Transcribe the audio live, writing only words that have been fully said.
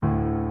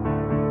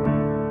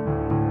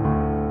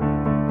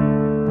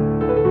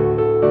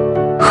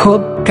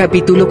Job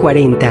capítulo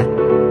 40.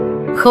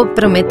 Job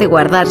promete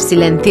guardar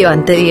silencio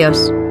ante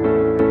Dios.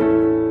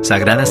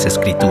 Sagradas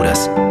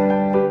Escrituras.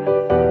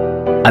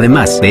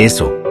 Además de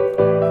eso,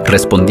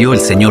 respondió el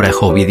Señor a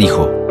Job y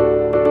dijo: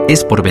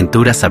 ¿Es por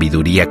ventura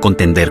sabiduría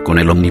contender con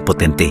el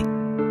Omnipotente?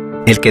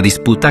 El que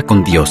disputa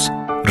con Dios,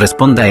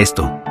 responda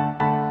esto.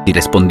 Y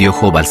respondió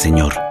Job al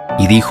Señor,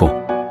 y dijo: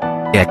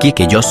 He aquí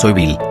que yo soy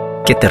vil,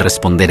 ¿qué te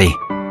responderé?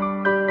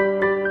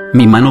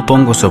 Mi mano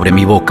pongo sobre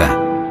mi boca.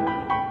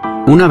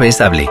 Una vez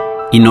hablé,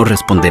 y no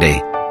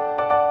responderé.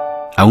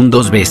 Aún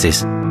 2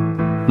 veces,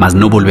 mas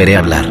no volveré a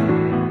hablar.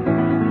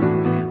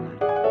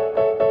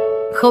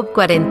 Job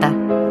 40,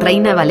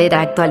 Reina Valera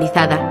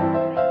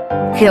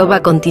actualizada.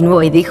 Jehová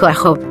continuó y dijo a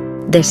Job: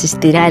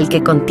 ¿Desistirá el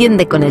que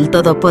contiende con el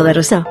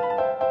Todopoderoso?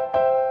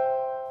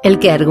 El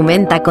que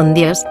argumenta con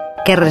Dios,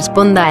 que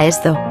responda a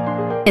esto.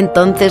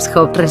 Entonces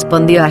Job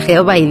respondió a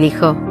Jehová y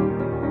dijo: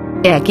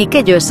 He aquí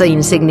que yo soy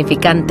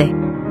insignificante.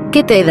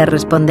 ¿Qué te he de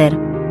responder?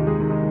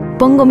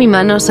 Pongo mi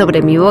mano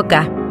sobre mi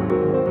boca.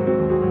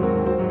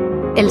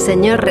 El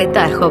Señor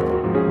reta a Job.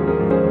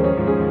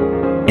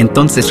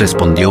 Entonces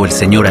respondió el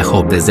Señor a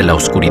Job desde la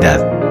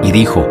oscuridad, y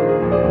dijo: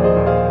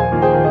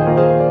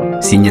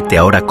 Cíñete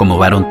ahora como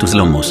varón tus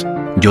lomos,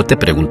 yo te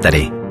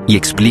preguntaré, y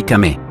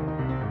explícame.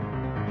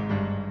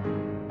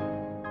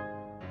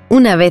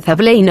 Una vez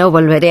hablé y no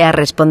volveré a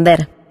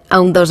responder,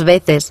 aún 2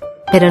 veces,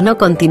 pero no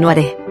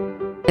continuaré.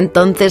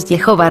 Entonces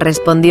Jehová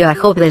respondió a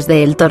Job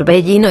desde el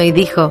torbellino y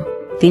dijo: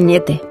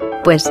 Cíñete,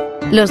 pues,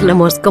 los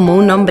lomos como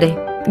un hombre,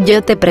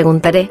 yo te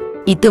preguntaré,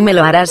 y tú me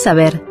lo harás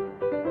saber.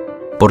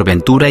 Por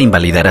ventura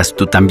invalidarás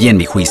tú también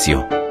mi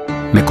juicio.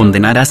 Me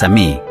condenarás a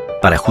mí,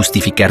 para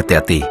justificarte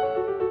a ti.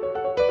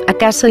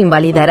 ¿Acaso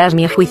invalidarás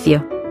mi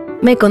juicio?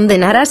 ¿Me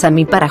condenarás a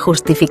mí para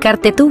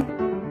justificarte tú?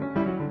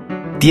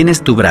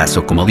 Tienes tu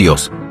brazo como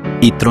Dios,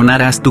 y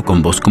tronarás tú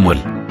con voz como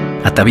Él.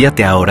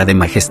 Atavíate ahora de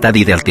majestad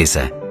y de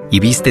alteza, y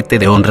vístete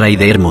de honra y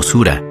de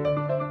hermosura.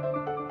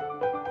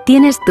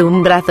 Tienes tú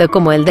un brazo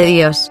como el de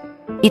Dios,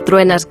 y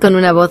truenas con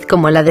una voz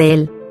como la de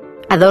Él.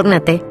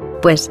 Adórnate,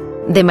 pues,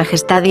 de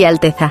majestad y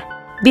alteza.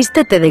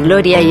 Vístete de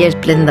gloria y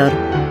esplendor.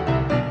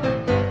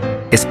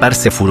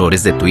 Esparce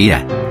furores de tu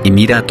ira, y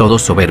mira a todo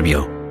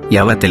soberbio, y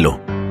abátelo.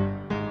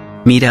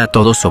 Mira a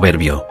todo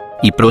soberbio,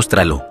 y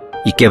próstralo,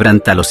 y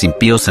quebranta a los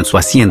impíos en su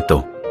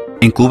asiento.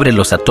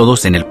 Encúbrelos a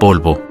todos en el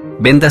polvo,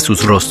 venda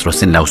sus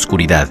rostros en la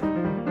oscuridad.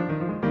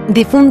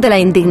 Difunde la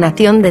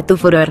indignación de tu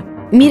furor.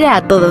 Mira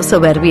a todo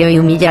soberbio y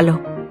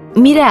humíllalo.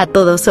 Mira a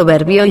todo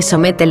soberbio y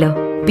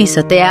somételo.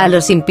 Pisotea a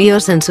los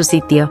impíos en su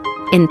sitio.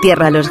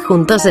 Entiérralos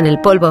juntos en el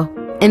polvo.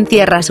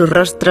 Encierra sus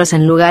rostros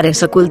en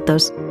lugares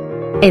ocultos.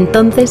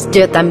 Entonces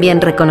yo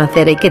también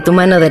reconoceré que tu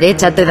mano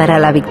derecha te dará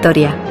la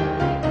victoria.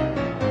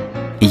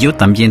 Y yo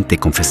también te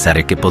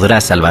confesaré que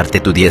podrás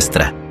salvarte tu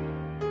diestra.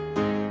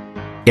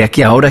 He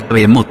aquí ahora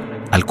Behemoth,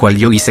 al cual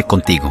yo hice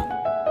contigo.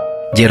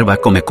 Hierba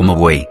come como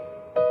buey.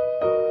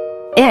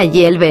 He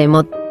allí el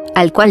Behemoth,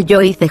 al cual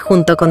yo hice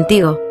junto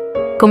contigo.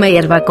 Come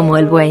hierba como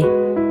el buey.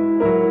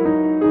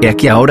 He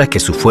aquí ahora que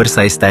su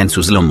fuerza está en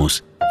sus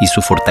lomos, y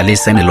su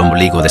fortaleza en el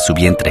ombligo de su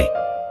vientre.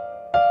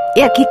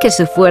 He aquí que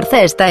su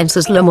fuerza está en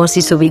sus lomos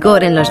y su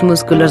vigor en los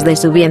músculos de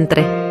su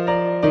vientre.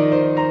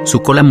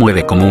 Su cola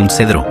mueve como un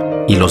cedro,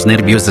 y los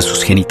nervios de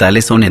sus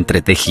genitales son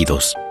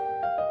entretejidos.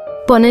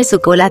 Pone su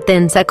cola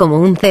tensa como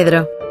un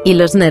cedro, y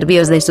los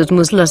nervios de sus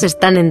muslos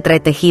están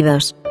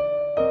entretejidos.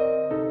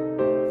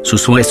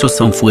 Sus huesos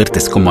son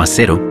fuertes como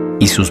acero,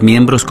 y sus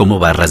miembros como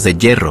barras de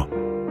hierro.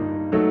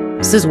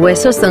 Sus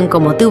huesos son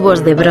como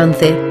tubos de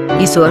bronce,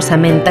 y su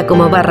osamenta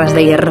como barras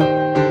de hierro.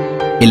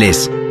 Él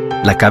es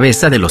la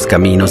cabeza de los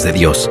caminos de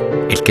Dios,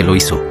 el que lo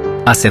hizo,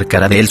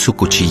 acercará de él su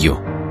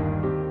cuchillo.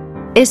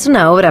 Es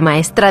una obra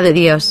maestra de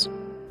Dios.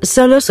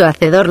 Solo su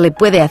hacedor le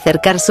puede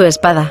acercar su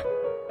espada.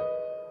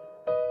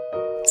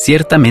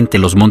 Ciertamente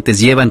los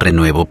montes llevan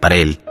renuevo para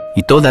él,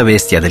 y toda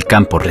bestia del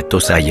campo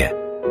retozalla.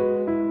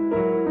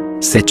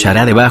 Se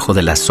echará debajo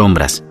de las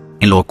sombras,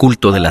 en lo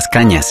oculto de las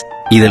cañas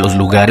y de los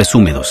lugares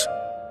húmedos.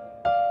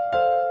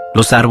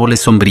 Los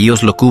árboles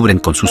sombríos lo cubren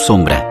con su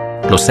sombra,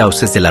 los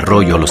sauces del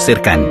arroyo lo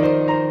cercan.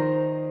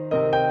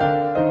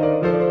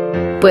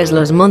 Pues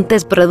los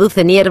montes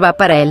producen hierba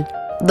para él,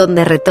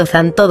 donde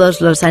retozan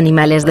todos los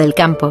animales del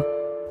campo.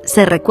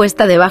 Se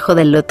recuesta debajo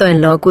del loto en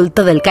lo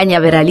oculto del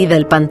cañaveral y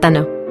del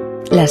pantano.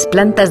 Las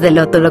plantas del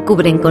loto lo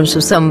cubren con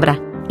su sombra,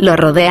 lo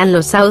rodean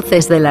los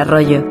sauces del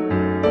arroyo.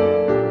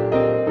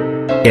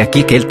 He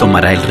aquí que él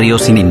tomará el río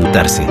sin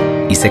inmutarse,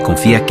 y se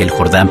confía que el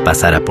Jordán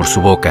pasará por su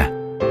boca.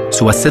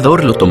 Su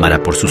hacedor lo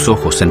tomará por sus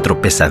ojos en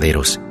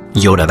tropezaderos,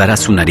 y horadará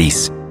su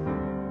nariz.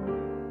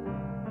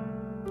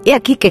 He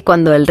aquí que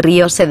cuando el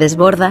río se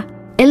desborda,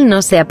 él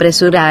no se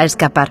apresura a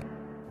escapar.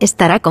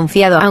 Estará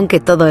confiado aunque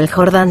todo el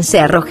Jordán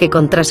se arroje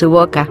contra su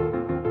boca.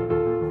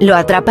 Lo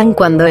atrapan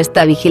cuando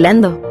está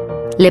vigilando.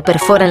 Le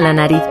perforan la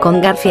nariz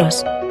con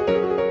garfios.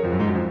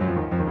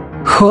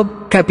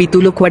 Job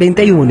capítulo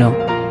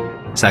 41.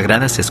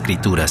 Sagradas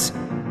Escrituras.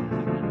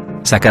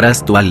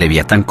 Sacarás tú al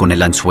leviatán con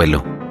el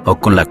anzuelo, o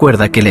con la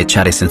cuerda que le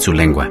echares en su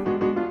lengua.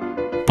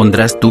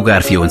 Pondrás tu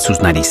garfio en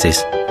sus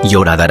narices, y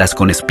horadarás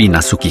con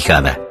espinas su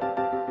quijada.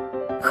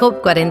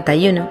 Job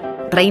 41,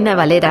 Reina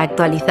Valera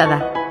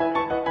actualizada.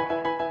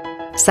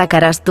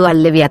 Sacarás tú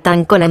al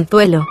leviatán con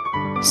anzuelo,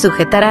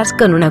 sujetarás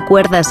con una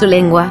cuerda su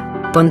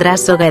lengua,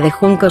 pondrás soga de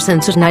juncos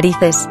en sus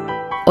narices,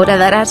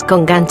 horadarás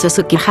con gancho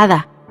su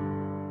quijada.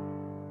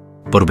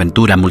 Por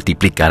ventura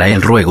multiplicará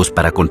él ruegos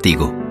para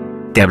contigo,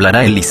 te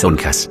hablará él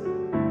lisonjas.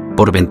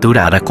 Por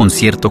ventura hará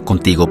concierto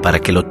contigo para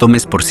que lo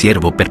tomes por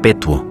siervo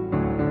perpetuo.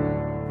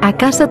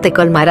 ¿Acaso te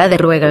colmará de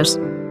ruegos?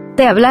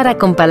 ¿Te hablará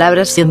con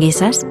palabras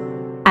sumisas?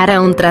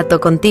 Hará un trato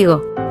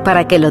contigo,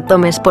 para que lo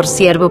tomes por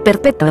siervo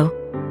perpetuo.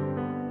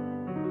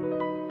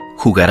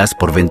 Jugarás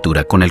por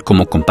ventura con él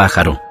como con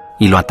pájaro,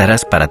 y lo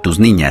atarás para tus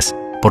niñas,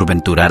 por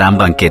ventura harán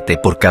banquete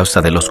por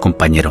causa de los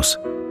compañeros.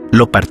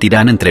 Lo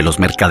partirán entre los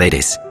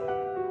mercaderes.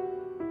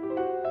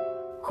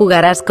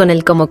 Jugarás con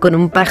él como con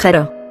un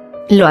pájaro.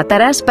 Lo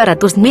atarás para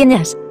tus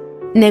niñas.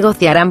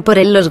 Negociarán por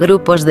él los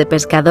grupos de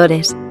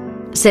pescadores.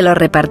 Se lo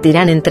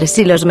repartirán entre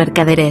sí los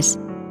mercaderes.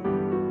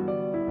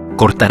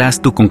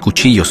 Cortarás tú con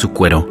cuchillo su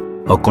cuero,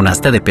 o con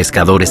asta de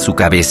pescadores su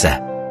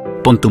cabeza.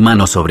 Pon tu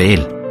mano sobre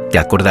él, te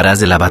acordarás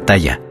de la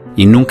batalla,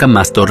 y nunca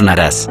más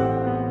tornarás.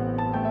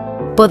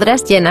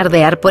 Podrás llenar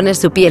de arpones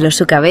su piel o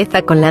su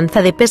cabeza con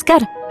lanza de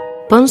pescar.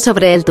 Pon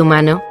sobre él tu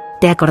mano,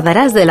 te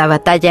acordarás de la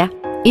batalla,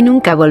 y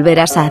nunca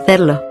volverás a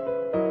hacerlo.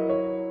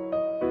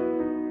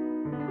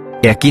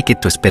 He aquí que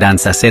tu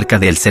esperanza acerca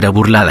de él será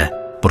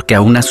burlada, porque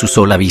aún a su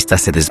sola vista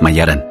se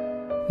desmayarán.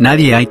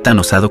 Nadie hay tan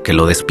osado que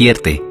lo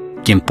despierte,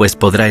 ¿quién pues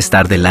podrá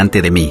estar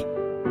delante de mí?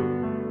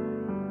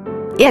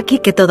 He aquí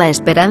que toda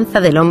esperanza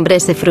del hombre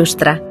se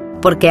frustra,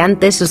 porque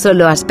ante su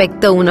solo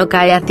aspecto uno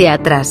cae hacia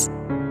atrás.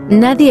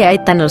 Nadie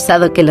hay tan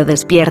osado que lo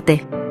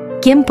despierte,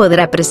 ¿quién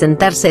podrá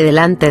presentarse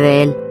delante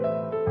de él?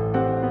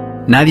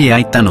 Nadie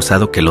hay tan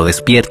osado que lo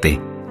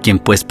despierte, ¿quién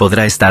pues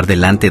podrá estar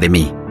delante de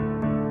mí?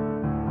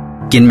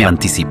 ¿Quién me ha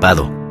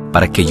anticipado,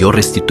 para que yo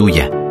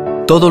restituya?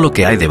 Todo lo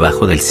que hay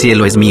debajo del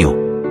cielo es mío.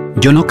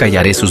 Yo no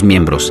callaré sus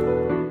miembros,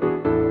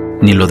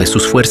 ni lo de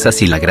sus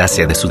fuerzas y la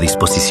gracia de su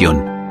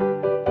disposición.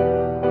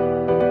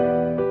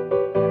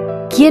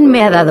 ¿Quién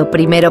me ha dado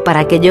primero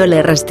para que yo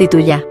le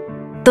restituya?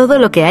 Todo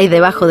lo que hay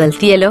debajo del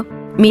cielo,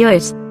 mío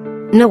es.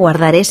 No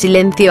guardaré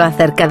silencio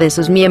acerca de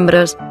sus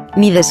miembros,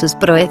 ni de sus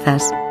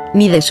proezas,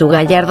 ni de su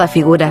gallarda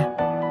figura.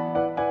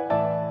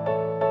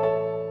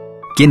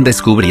 ¿Quién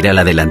descubrirá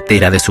la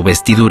delantera de su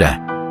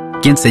vestidura?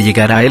 ¿Quién se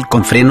llegará a él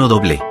con freno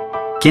doble?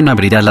 ¿Quién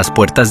abrirá las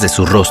puertas de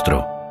su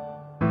rostro?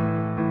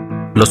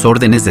 Los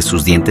órdenes de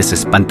sus dientes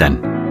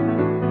espantan.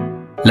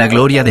 La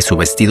gloria de su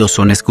vestido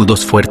son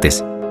escudos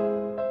fuertes,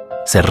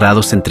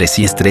 cerrados entre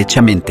sí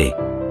estrechamente.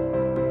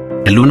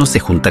 El uno se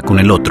junta con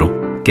el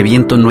otro, que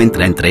viento no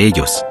entra entre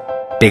ellos.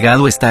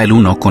 Pegado está el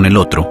uno con el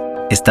otro,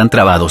 están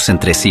trabados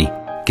entre sí,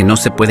 que no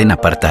se pueden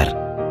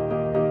apartar.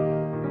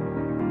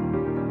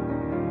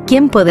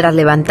 ¿Quién podrá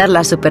levantar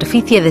la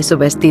superficie de su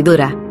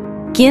vestidura?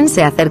 ¿Quién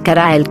se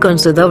acercará a él con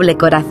su doble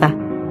coraza?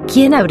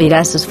 ¿Quién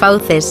abrirá sus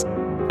fauces?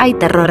 Hay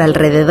terror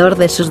alrededor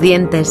de sus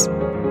dientes.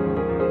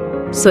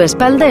 Su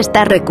espalda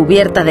está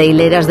recubierta de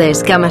hileras de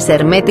escamas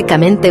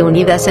herméticamente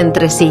unidas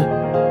entre sí.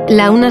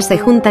 La una se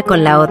junta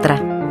con la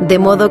otra, de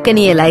modo que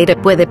ni el aire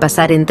puede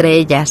pasar entre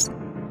ellas.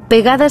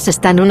 Pegadas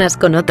están unas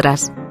con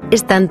otras,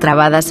 están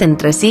trabadas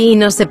entre sí y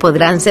no se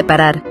podrán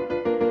separar.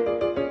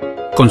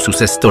 Con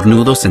sus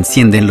estornudos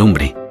encienden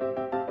lumbre,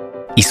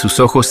 y sus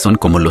ojos son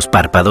como los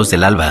párpados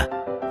del alba.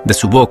 De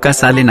su boca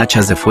salen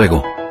hachas de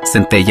fuego,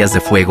 centellas de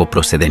fuego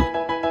proceden.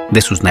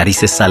 De sus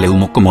narices sale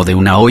humo como de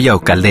una olla o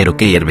caldero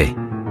que hierve.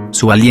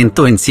 Su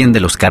aliento enciende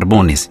los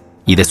carbones,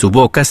 y de su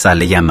boca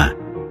sale llama.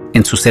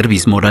 En su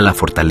cerviz mora la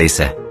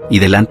fortaleza, y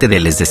delante de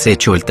él es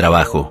deshecho el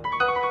trabajo.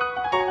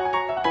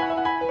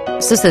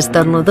 Sus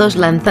estornudos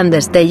lanzan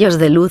destellos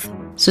de luz,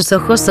 sus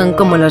ojos son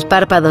como los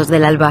párpados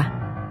del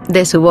alba.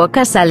 De su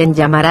boca salen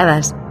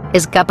llamaradas,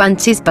 escapan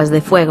chispas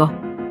de fuego.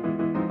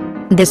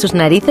 De sus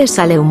narices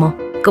sale humo,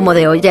 como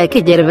de olla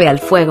que hierve al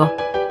fuego.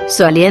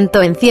 Su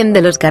aliento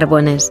enciende los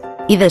carbones,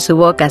 y de su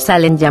boca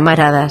salen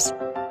llamaradas.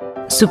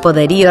 Su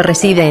poderío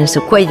reside en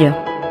su cuello.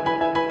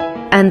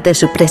 Ante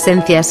su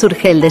presencia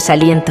surge el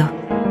desaliento.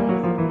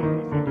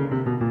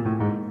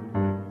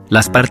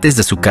 Las partes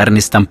de su carne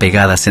están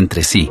pegadas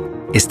entre sí,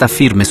 está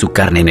firme su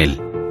carne en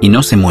él, y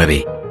no se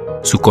mueve.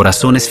 Su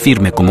corazón es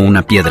firme como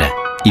una piedra,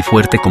 y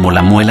fuerte como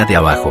la muela de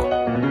abajo.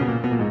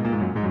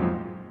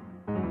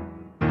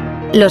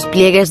 Los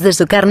pliegues de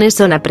su carne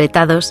son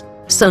apretados,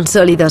 son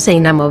sólidos e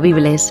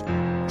inamovibles.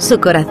 Su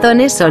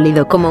corazón es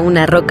sólido como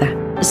una roca,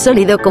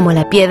 sólido como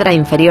la piedra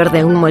inferior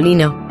de un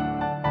molino.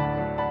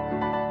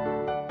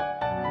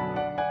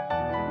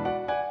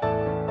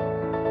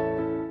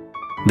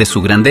 De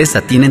su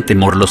grandeza tienen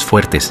temor los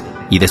fuertes,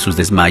 y de sus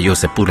desmayos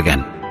se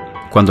purgan.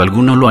 Cuando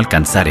alguno lo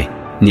alcanzare,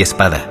 ni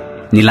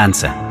espada, ni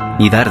lanza,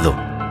 ni dardo,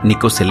 ni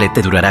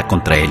coselete durará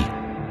contra él.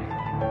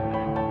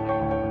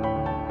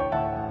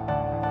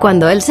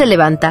 Cuando él se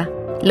levanta,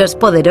 los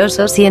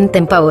poderosos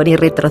sienten pavor y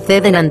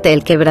retroceden ante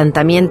el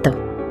quebrantamiento.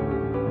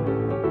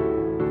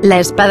 La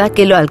espada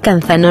que lo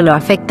alcanza no lo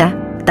afecta,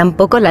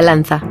 tampoco la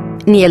lanza,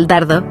 ni el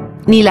dardo,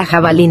 ni la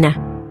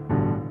jabalina.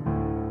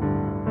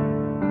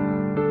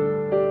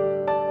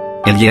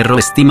 El hierro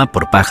estima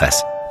por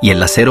pajas, y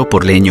el acero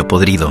por leño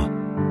podrido.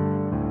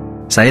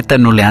 Saeta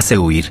no le hace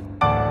huir.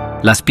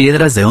 Las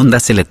piedras de honda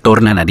se le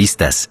tornan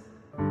aristas.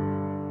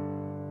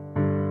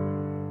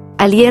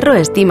 Al hierro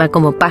estima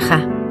como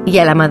paja, y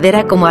a la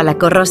madera como a la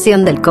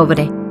corrosión del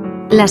cobre.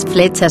 Las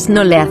flechas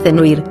no le hacen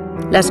huir,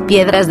 las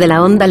piedras de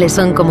la honda le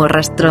son como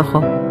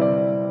rastrojo.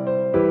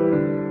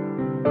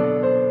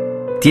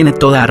 Tiene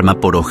toda arma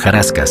por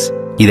hojarascas,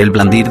 y del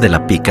blandir de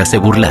la pica se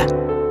burla.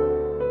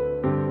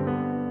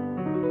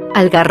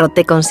 Al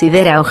garrote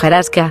considera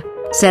hojarasca,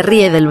 se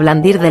ríe del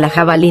blandir de la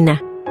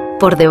jabalina.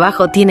 Por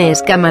debajo tiene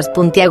escamas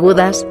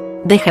puntiagudas,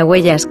 deja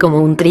huellas como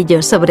un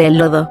trillo sobre el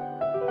lodo.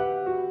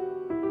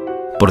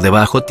 Por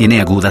debajo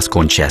tiene agudas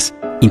conchas,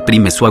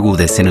 imprime su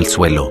agudez en el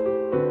suelo.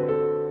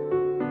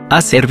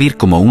 Hace hervir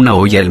como una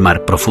olla el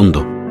mar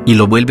profundo, y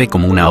lo vuelve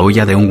como una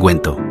olla de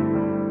ungüento.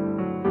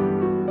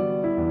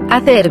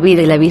 Hace hervir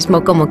el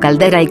abismo como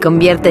caldera y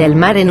convierte el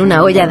mar en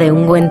una olla de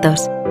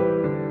ungüentos.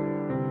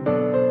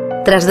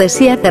 Tras de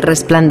sí hace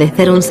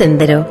resplandecer un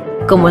sendero,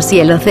 como si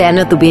el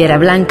océano tuviera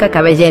blanca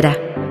cabellera.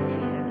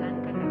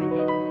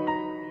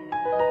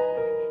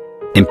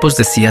 En pos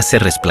de sí hace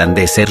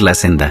resplandecer la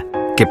senda,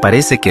 que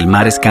parece que el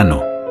mar es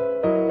cano.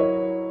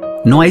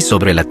 No hay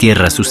sobre la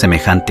tierra su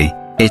semejante,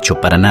 hecho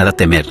para nada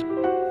temer.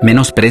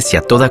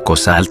 Menosprecia toda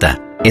cosa alta,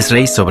 es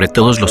rey sobre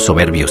todos los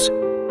soberbios.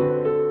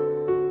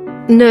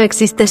 No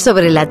existe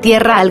sobre la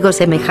tierra algo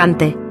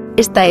semejante,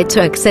 está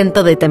hecho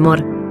exento de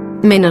temor.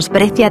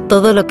 Menosprecia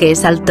todo lo que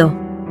es alto.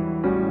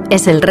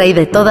 Es el rey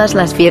de todas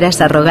las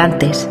fieras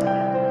arrogantes.